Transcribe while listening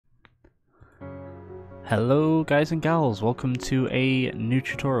Hello guys and gals, welcome to a new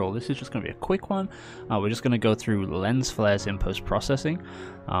tutorial. This is just going to be a quick one. We're just going to go through lens flares in post-processing.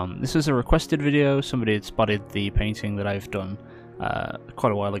 This is a requested video. Somebody had spotted the painting that I've done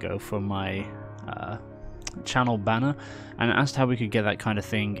quite a while ago for my channel banner and asked how we could get that kind of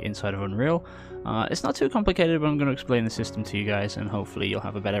thing inside of Unreal. It's not too complicated, but I'm going to explain the system to you guys and hopefully you'll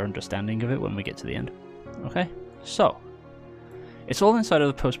have a better understanding of it when we get to the end. Okay, so it's all inside of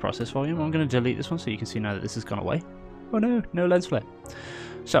the post-process volume. I'm going to delete this one so you can see now that this has gone away. Oh no, no lens flare.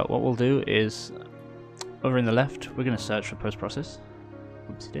 So what we'll do is, over in the left, we're going to search for post-process.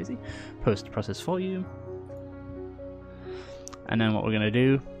 Oopsie daisy. Post-process volume. And then what we're going to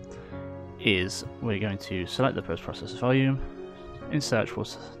do is we're going to select the post-process volume. In search we'll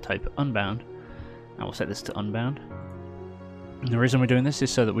type unbound, and we'll set this to unbound. And the reason we're doing this is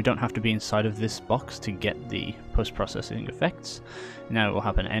so that we don't have to be inside of this box to get the post-processing effects. Now it will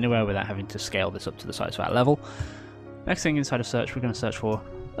happen anywhere without having to scale this up to the size of our level. Next thing inside of search, we're going to search for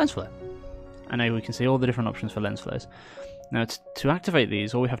lens flare. And now we can see all the different options for lens flares. Now to activate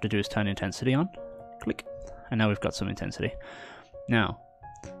these, all we have to do is turn intensity on. Click. And now we've got some intensity. Now,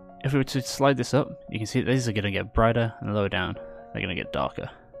 if we were to slide this up, you can see that these are going to get brighter, and lower down, they're going to get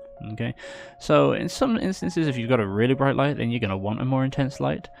darker. Okay, so in some instances, if you've got a really bright light, then you're going to want a more intense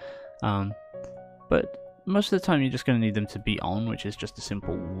light. But most of the time, you're just going to need them to be on, which is just a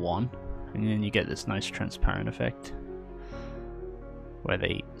simple 1. And then you get this nice transparent effect where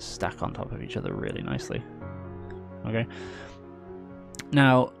they stack on top of each other really nicely. Okay,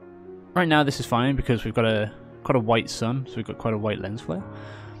 now, right now this is fine because we've got quite a white sun, so we've got quite a white lens flare.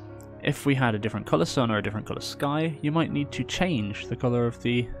 If we had a different color sun or a different color sky, you might need to change the color of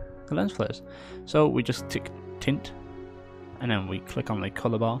the lens flares. So we just tick tint, and then we click on the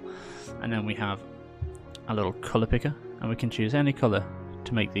color bar, and then we have a little color picker, and we can choose any color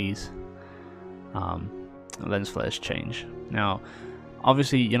to make these lens flares change. Now,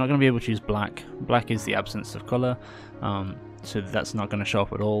 obviously, you're not going to be able to use black. Black is the absence of color, so that's not going to show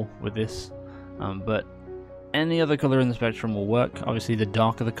up at all with this. But any other color in the spectrum will work. Obviously, the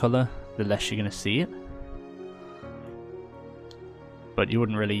darker the color, the less you're going to see it. But you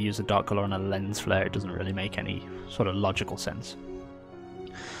wouldn't really use a dark color on a lens flare. It doesn't really make any sort of logical sense.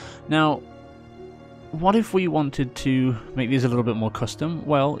 Now, what if we wanted to make these a little bit more custom?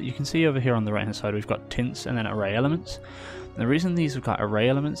 Well, you can see over here on the right hand side we've got tints and then array elements. And the reason these have got array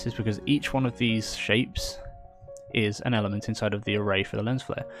elements is because each one of these shapes is an element inside of the array for the lens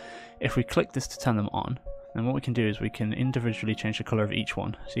flare. If we click this to turn them on, then what we can do is we can individually change the color of each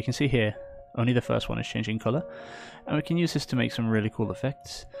one. So you can see here, only the first one is changing color, and we can use this to make some really cool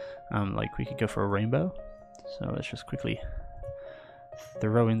effects. Like we could go for a rainbow. So let's just quickly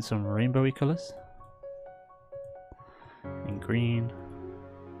throw in some rainbowy colors. And green.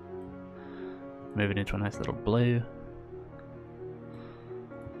 Move it into a nice little blue.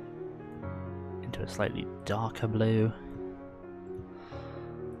 Into a slightly darker blue.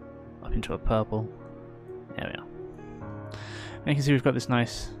 Up into a purple. There we are. And you can see we've got this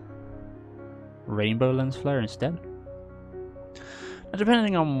nice rainbow lens flare instead. Now,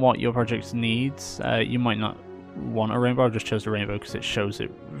 depending on what your project needs, you might not want a rainbow. I just chose the rainbow because it shows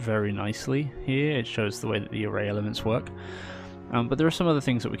it very nicely here. It shows the way that the array elements work. But there are some other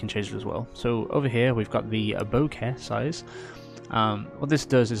things that we can change as well. So over here we've got the bokeh size. What this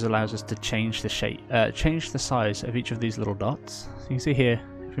does is allows us to change the shape, change the size of each of these little dots. So you can see here,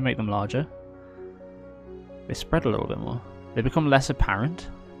 if we make them larger, they spread a little bit more. They become less apparent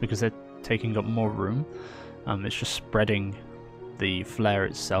because they're taking up more room. It's just spreading the flare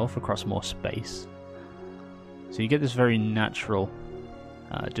itself across more space. So you get this very natural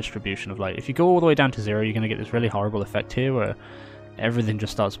distribution of light. If you go all the way down to 0, you're going to get this really horrible effect here where everything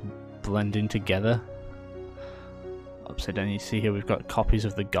just starts blending together. Upside down, you see here we've got copies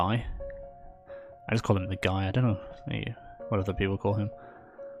of the guy. I just call him the guy, I don't know what other people call him.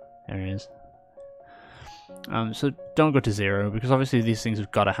 There he is. So don't go to 0 because obviously these things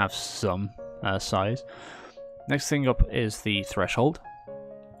have got to have some size. Next thing up is the threshold.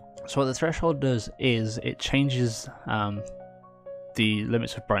 So what the threshold does is it changes the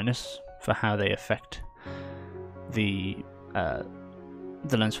limits of brightness for how they affect the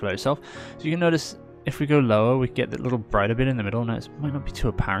lens flare itself. So you can notice if we go lower, we get that little brighter bit in the middle. Now it might not be too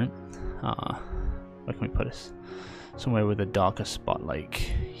apparent. Where can we put this? Somewhere with a darker spot, like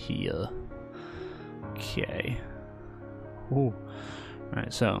here. Okay. Ooh.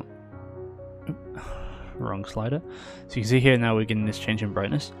 Right, so wrong slider. So you can see here now we're getting this change in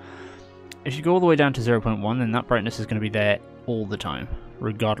brightness. If you go all the way down to 0.1, then that brightness is going to be there all the time,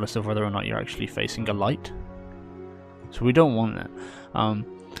 regardless of whether or not you're actually facing a light. So we don't want that.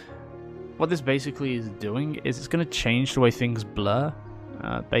 what this basically is doing is it's going to change the way things blur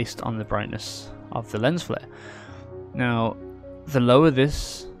based on the brightness of the lens flare. Now, the lower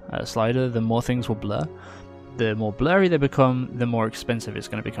this slider, the more things will blur. The more blurry they become, the more expensive it's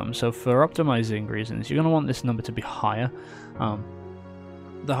going to become. So for optimizing reasons, you're going to want this number to be higher.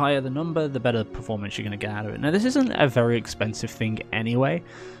 The higher the number, the better performance you're going to get out of it. Now, this isn't a very expensive thing anyway,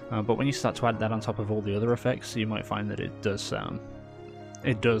 but when you start to add that on top of all the other effects, you might find that it does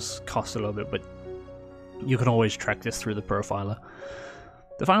cost a little bit, but you can always track this through the profiler.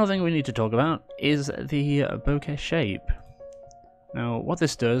 The final thing we need to talk about is the bokeh shape. Now, what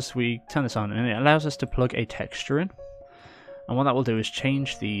this does, we turn this on and it allows us to plug a texture in, and what that will do is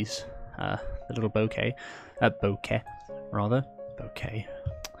change these the little bokeh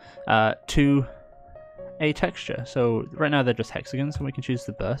to a texture. So right now they're just hexagons, and we can choose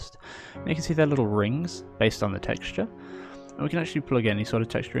the burst. And you can see they're little rings based on the texture, and we can actually plug any sort of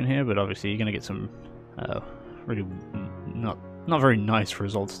texture in here, but obviously you're going to get some really not very nice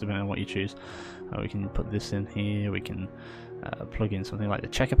results depending on what you choose. We can put this in here, we can plug in something like the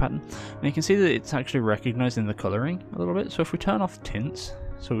checker pattern, and you can see that it's actually recognizing the coloring a little bit. So if we turn off tints,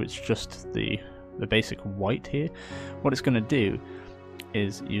 so it's just the basic white here, what it's going to do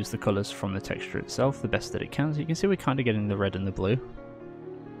is use the colors from the texture itself the best that it can. So you can see we're kind of getting the red and the blue.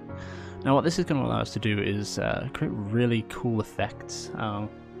 Now what this is going to allow us to do is create really cool effects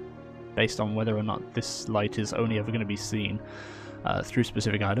based on whether or not this light is only ever going to be seen through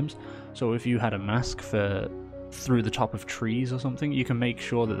specific items. So if you had a mask for through the top of trees or something, you can make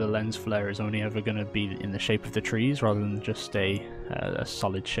sure that the lens flare is only ever going to be in the shape of the trees rather than just a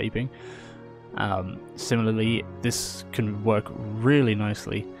solid shaping. Similarly, this can work really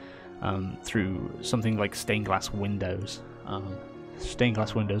nicely through something like stained glass windows. Stained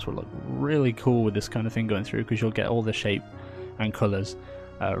glass windows will look really cool with this kind of thing going through, because you'll get all the shape and colors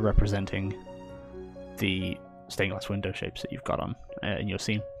representing the stained glass window shapes that you've got on in your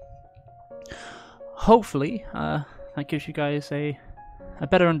scene. Hopefully that gives you guys a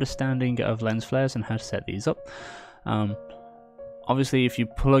better understanding of lens flares and how to set these up. Obviously, if you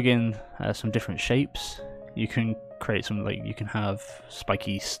plug in some different shapes, you can create some, like, you can have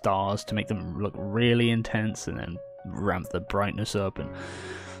spiky stars to make them look really intense, and then ramp the brightness up and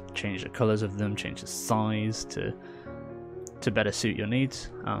change the colors of them, change the size to better suit your needs.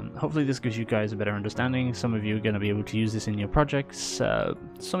 Hopefully this gives you guys a better understanding. Some of you are going to be able to use this in your projects.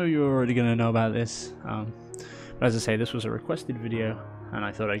 Some of you are already going to know about this. But as I say, this was a requested video, and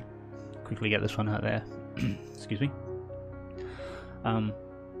I thought I'd quickly get this one out there. Excuse me.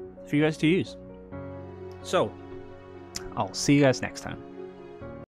 For you guys to use. So, I'll see you guys next time.